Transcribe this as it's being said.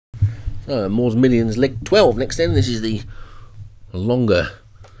So, Moore's Millions leg 12 next then. This is the longer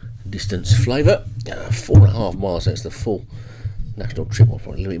distance flavour. 4.5 miles, so it's the full national trip. Well,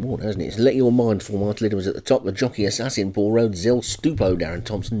 probably a little bit more, hasn't it? It's Let Your Mind for Martin Lidham was at the top. The Jockey Assassin, Paul Rhodes, Zell Stupo, Darren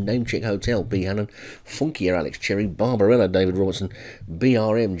Thompson, Namecheck Hotel, B. Hannon, Funkier, Alex Cherry, Barbarella, David Robertson,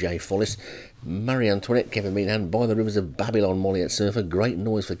 BRM, Jay Follis, Marie Antoinette, Kevin Meanahan, By the Rivers of Babylon, Molly at Surfer, Great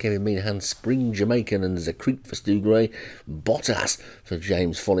Noise for Kevin Meanahan, Spring Jamaican and Zakreet for Stu Gray, Bottas for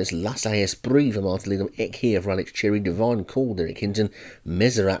James Follis, Lasse Esprit for Martin Lidham, Eck here for Alex Cherry, Divine Call, Derek Hinton,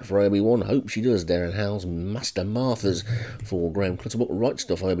 Mezerat for Obi-Wan, Hope She Does, Darren Howes, Master Marthas for Graham Clutterbuck, Right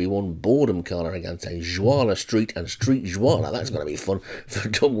Stuff, Obi-Wan, Boredom, Carla Regante, Joala Street and Street Joala, that's going to be fun, for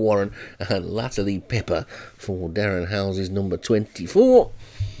Doug Warren, and Latterly Pepper for Darren Howes' number 24.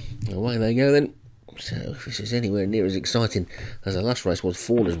 Away they go then. So if this is anywhere near as exciting as the last race was,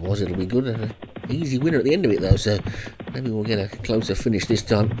 Forders was, it'll be good. An easy winner at the end of it though, so maybe we'll get a closer finish this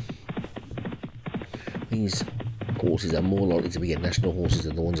time. These horses are more likely to be national horses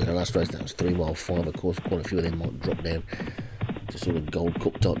than the ones in the last race. That was 3 mile 5, of course. Quite a few of them might drop down to sort of Gold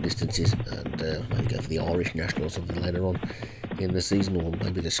Cup type distances and maybe go for the Irish National or something later on in the season, or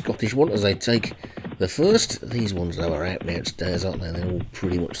maybe the Scottish one as they take the first. These ones though are out and out stairs, aren't they? They're all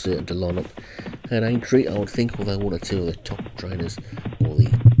pretty much certain to line up at Aintree, I would think, although 1 or 2 of the top trainers, or the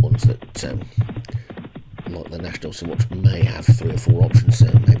ones that like the National so much, may have 3 or 4 options,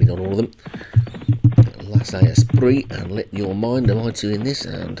 so maybe not all of them. Lasse Esprit and Let Your Mind are my 2 in this,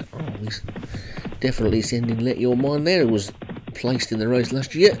 and we definitely sending Let Your Mind there, who was placed in the race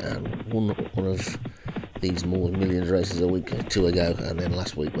last year and won one of these Moore's Millions races a week or 2 ago, and then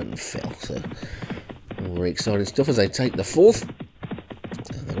last week went and fell. So all very exciting stuff as they take the 4th,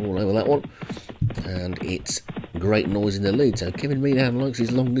 and they're all over that one, and it's Great Noise in the lead. So Kevin Meanahan likes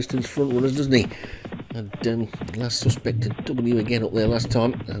his long distance front runners, doesn't he? And last suspected W again up there last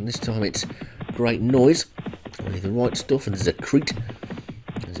time, and this time it's Great Noise with the Right Stuff and Zakreet.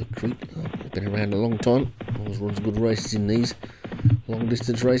 Been around a long time, always runs good races in these long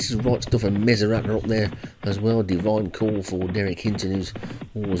distance races. Right Stuff and Mezerat are up there as well. Divine Call for Derek Hinton, who's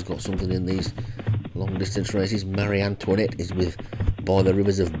always got something in these long distance races. Marie Antoinette is with By the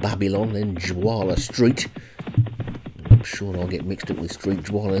Rivers of Babylon, then Joala Street. I'm sure I'll get mixed up with Street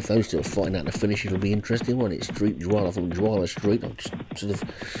Joala. If those 2 are fighting out the finish, it'll be interesting, won't it? Street Joala from Joala Street. I'll just sort of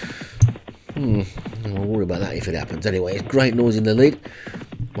I'll worry about that if it happens. Anyway, it's Great Noise in the lead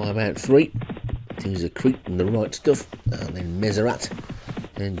by about 3. Things are Creek and the Right Stuff, and then Mezerat,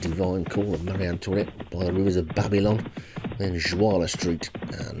 then Divine Call and Marie Antoinette, By the Rivers of Babylon, then Joala Street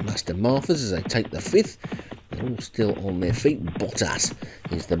and Master Marthas as they take the 5th. They're all still on their feet. Bottas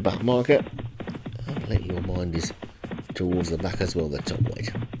is the back marker, and Let Your Mind is towards the back as well, the top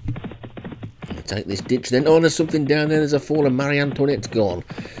weight. I'll take this ditch then. Oh, there's something down there. There's a fall, and Marie Antoinette's gone.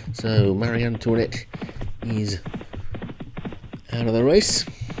 So Marie Antoinette is out of the race.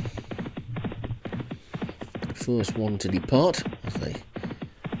 First one to depart as they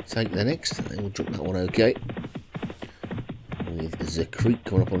take the next. They will jump that one okay. With Zakreet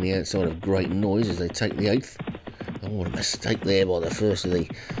coming up on the outside of Great Noise as they take the 8th. Oh, what a mistake there by the first of the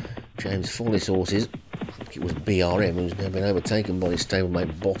James Follis horses. I think it was BRM, who's now been overtaken by his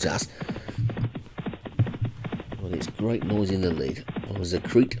stablemate Bottas. Well, it's Great Noise in the lead. Oh,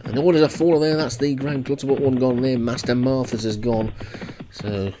 Zakreet. And what is a fall there? That's the Graham Clutterbuck one gone there. Master Marthas has gone.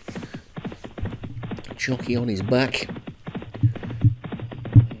 So jockey on his back.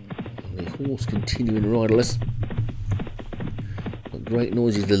 The horse continuing riderless. But Great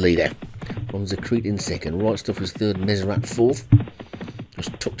Noise is the leader. From Zakreet in 2nd. Right Stuff is 3rd. Mezerat 4th.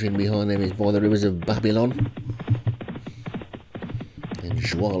 Just tucked in behind them is By the Rivers of Babylon. Then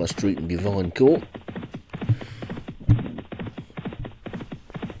Joala Street and Divine Call.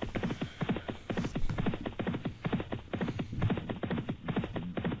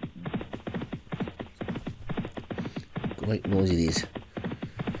 Great Noise it is,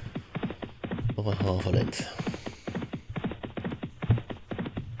 by half a length.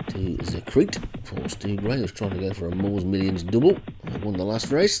 To Zakreet for Stu Gray, who's trying to go for a Moore's Millions double. They won the last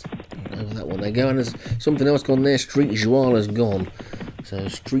race. Over that one they go, and there's something else gone there. Street Joala's gone. So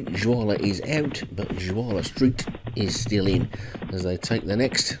Street Joala is out, but Joala Street is still in as they take the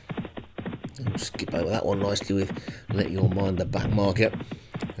next. We'll skip over that one nicely with Let Your Mind the back marker.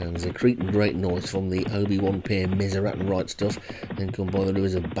 And Zakreet and Great Noise from the Obi-Wan pair, Mezerat and Right Stuff. Then come By the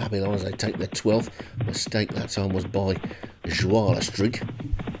Rivers of Babylon as they take the 12th. Mistake that time was by Joala Street.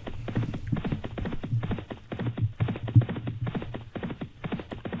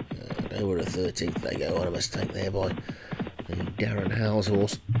 And over the 13th they go. What a mistake there by the Darren Howes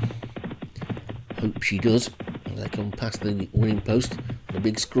horse. Hope She Does as they come past the winning post on the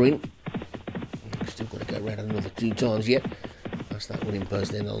big screen. got to go round another 2 times yet. That's that winning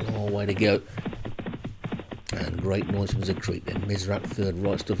post then, a long way to go. And Great Noise was a treat. Then Mizrat third,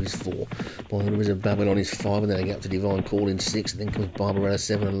 Right Stuff is 4. By the Rivers of Babylon is 5, and then I get up to Divine Call in 6. Then comes Barbarella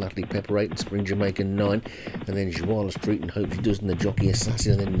 7 and Latterly Pepper 8 and Spring Jamaican 9. And then Joala Street and Hope She Does and the Jockey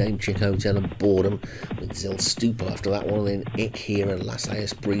Assassin. And then Name Check Hotel and Boredom with Zel Stupa after that one. And then Ek here and Lasse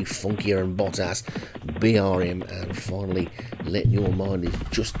Esprit, Funkier and Bottas, BRM. And finally, Let Your Mind is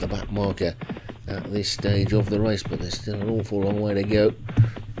just the back marker at this stage of the race. But there's still an awful long way to go.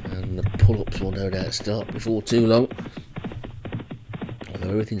 And the pull-ups will no doubt start before too long. Although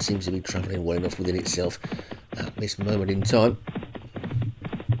everything seems to be travelling well enough within itself at this moment in time.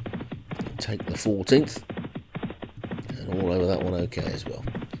 Take the 14th. And all over that one okay as well.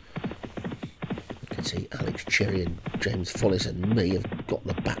 You can see Alex Cherry and James Follis and me have got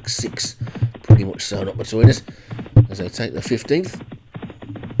the back 6 pretty much sewn up between us as they take the 15th.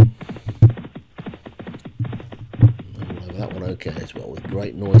 That one okay as well, with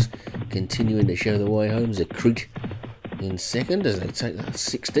Great Noise continuing to show the way home. Zakrit in second as they take that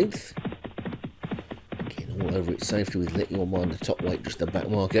 16th. Again, all over its safety with Let Your Mind the top weight, just the back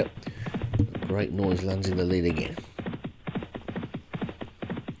marker. Great Noise lands in the lead again.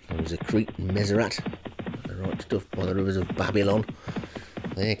 Zakrit and Mezerat, the Right Stuff by the Rivers of Babylon.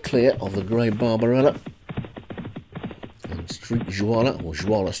 They're clear of the grey Barbarella. And Street Joala, or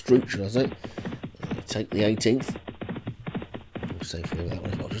Joala Street should I say. They take the 18th. Safely over that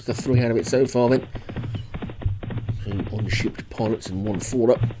one as well. Just the 3 out of it so far then. 2 unshipped pilots and 1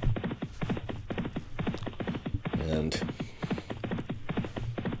 forward up. And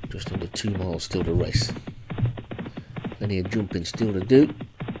just under 2 miles still to race. Plenty of jumping still to do.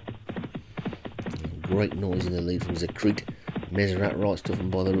 And Great Noise in the lead from Zakrit, Mezerat, Right Stuff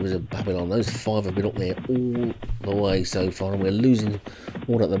and By the Rivers of Babylon. Those 5 have been up there all the way so far, and we're losing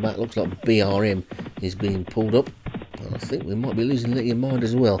one at the back. Looks like BRM is being pulled up. I think we might be losing Let Your Mind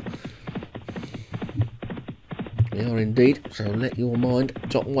as well. We are indeed. So Let Your Mind,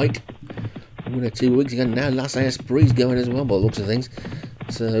 top weight. Winner 2 weeks ago. Now Lasse Esprit's going as well by the looks of things.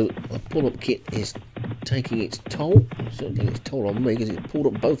 So a pull-up kit is taking its toll. It's certainly taking its toll on me because it's pulled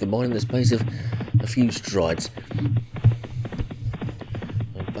up both of mine in the space of a few strides.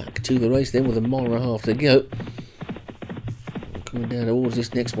 And back to the race then with a mile and a half to go. And coming down towards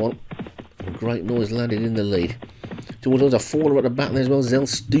this next one. And Great Noise landed in the lead. Towards a faller at the back there as well. Zel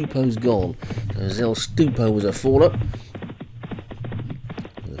Stupo's gone. So Zel Stupo was a faller.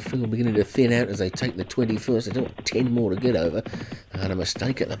 The field beginning to thin out as they take the 21st. They've got 10 more to get over. And a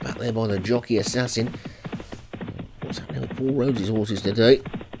mistake at the back there by the Jockey Assassin. What's happening with Paul Rhodes' horses today?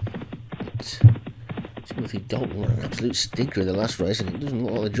 But Timothy Dalton ran an absolute stinker in the last race, and it doesn't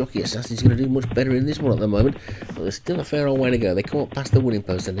look like the Jockey Assassin's going to do much better in this one at the moment. But there's still a fair old way to go. They can't pass the winning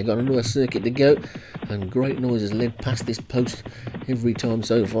post, and they've got another circuit to go. And Great Noise has led past this post every time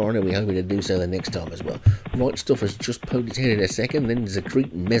so far, and we're hoping to do so the next time as well. Right Stuff has just poked its head in a second, then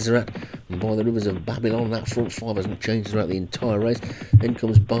Zakrit and Mezerat, and By the Rivers of Babylon. That front 5 hasn't changed throughout the entire race. Then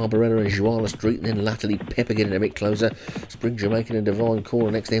comes Barbarella and Joala Street, and then latterly Pepper getting a bit closer. Spring Jamaican and Divine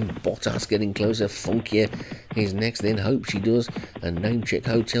Caller next, then Bottas getting closer. Funkier is next, then Hope She Does, and Name Check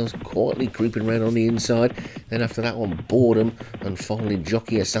Hotels quietly creeping around on the inside. Then after that one, Boredom, and finally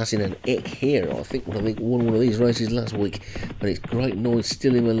Jockey Assassin and Ek here. I think won one of these races last week, but it's Great Noise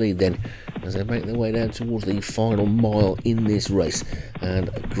still in the lead then as they make their way down towards the final mile in this race. And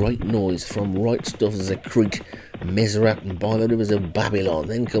Great Noise from Right Stuff, Zakrit, Mezerat and By the Rivers of Babylon.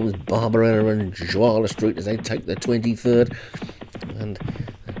 Then comes Barbarella and Joala Street as they take the 23rd. And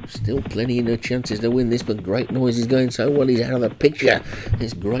still plenty in their chances to win this, but Great Noise is going so well, he's out of the picture.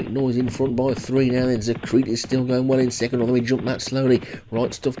 There's Great Noise in front by 3 now, then Zakrit is still going well in second, although he jumped that slowly.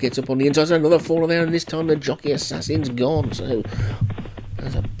 Right Stuff gets up on the inside, so another faller there, and this time the Jockey Assassin's gone, so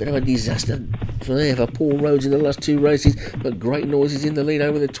that's a bit of a disaster for Paul Rhodes in the last 2 races, but Great Noise is in the lead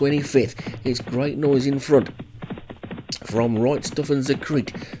over the 25th. It's Great Noise in front from Right Stuff and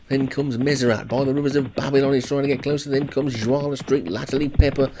Zakrit. Then comes Mezerat. By the Rivers of Babylon is trying to get closer. Then comes Joala Street. Latterly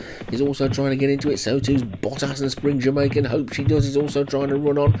Pepper is also trying to get into it. So too's Bottas and Spring Jamaican. Hope She Does is also trying to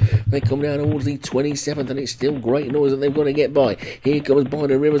run on. They come down towards the 27th, and it's still Great Noise that they've got to get by. Here comes By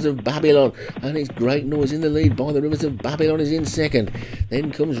the Rivers of Babylon, and it's Great Noise in the lead. By the Rivers of Babylon is in second.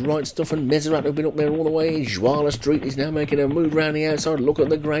 Then comes Right Stuff and Mezerat, who've been up there all the way. Joala Street is now making a move round the outside. Look at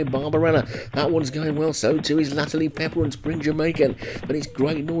the grey Barbarella. That one's going well. So too is Latterly Pepper and Spring Jamaican, but it's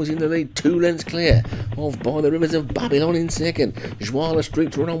Great Noise in the lead, 2 lengths clear of By the Rivers of Babylon in second. Joie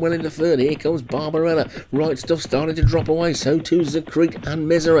Street run on well in the third. Here comes Barbarella. Right Stuff starting to drop away, so too Zakreet and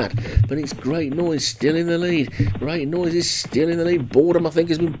Mezerat, but it's Great Noise still in the lead. Great Noise is still in the lead. Boredom, I think,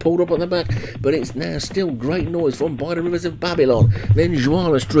 has been pulled up at the back, but it's now still Great Noise from By the Rivers of Babylon. Then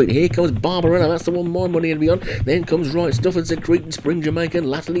Joie Street. Here comes Barbarella. That's the one my money would be on. Then comes Right Stuff and Zakreet and Spring Jamaican,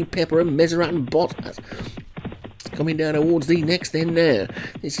 latterly Pepper and Mezerat and Bottas. Coming down towards the next end now.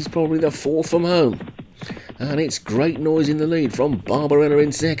 This is probably the 4th from home. And it's Great Noise in the lead from Barbarella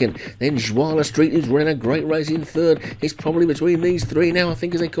in second. Then Joie Street, who's running a great race, in third. It's probably between these 3 now, I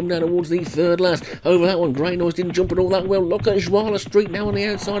think, as they come down towards the 3rd last. Over that one, Great Noise didn't jump at all that well. Look at Joie Street now on the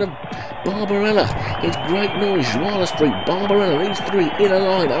outside of Barbarella. It's Great Noise, Joie Street, Barbarella. These 3 in a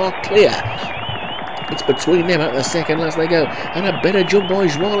line are clear. It's between them at the 2nd last they go. And a better jump by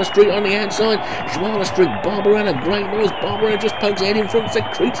Joie Street on the outside. Joie Street, Barbarella, Great Noise. Barbarella just pokes ahead in front.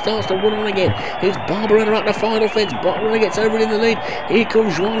 Zakreet starts to run on again. It's Barbarella at the final fence. Barbarella gets over it in the lead. Here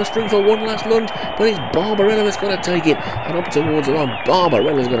comes Joie Street for one last lunge. But it's Barbarella that's going to take it. And up towards the line,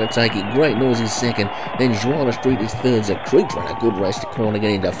 Barbarella's going to take it. Great Noise is 2nd. Then Joie Street is 3rd. Zakreet ran a good race to come on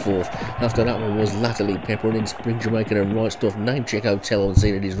again into 4th. After that one was latterly Pepper and in Spring Jamaican and Right Stuff. Name check Hotel and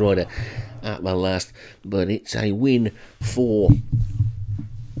seen it his rider at the last, but it's a win for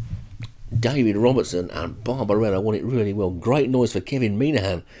David Robertson, and Barbarella won it really well. Great Noise for Kevin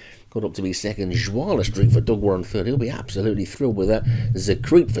Minahan, got up to be 2nd. Joie Street for Doug Warren 3rd. He'll be absolutely thrilled with that.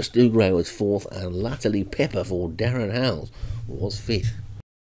 Zakreet for Stu Gray was 4th, and latterly Pepper for Darren Howells was 5th.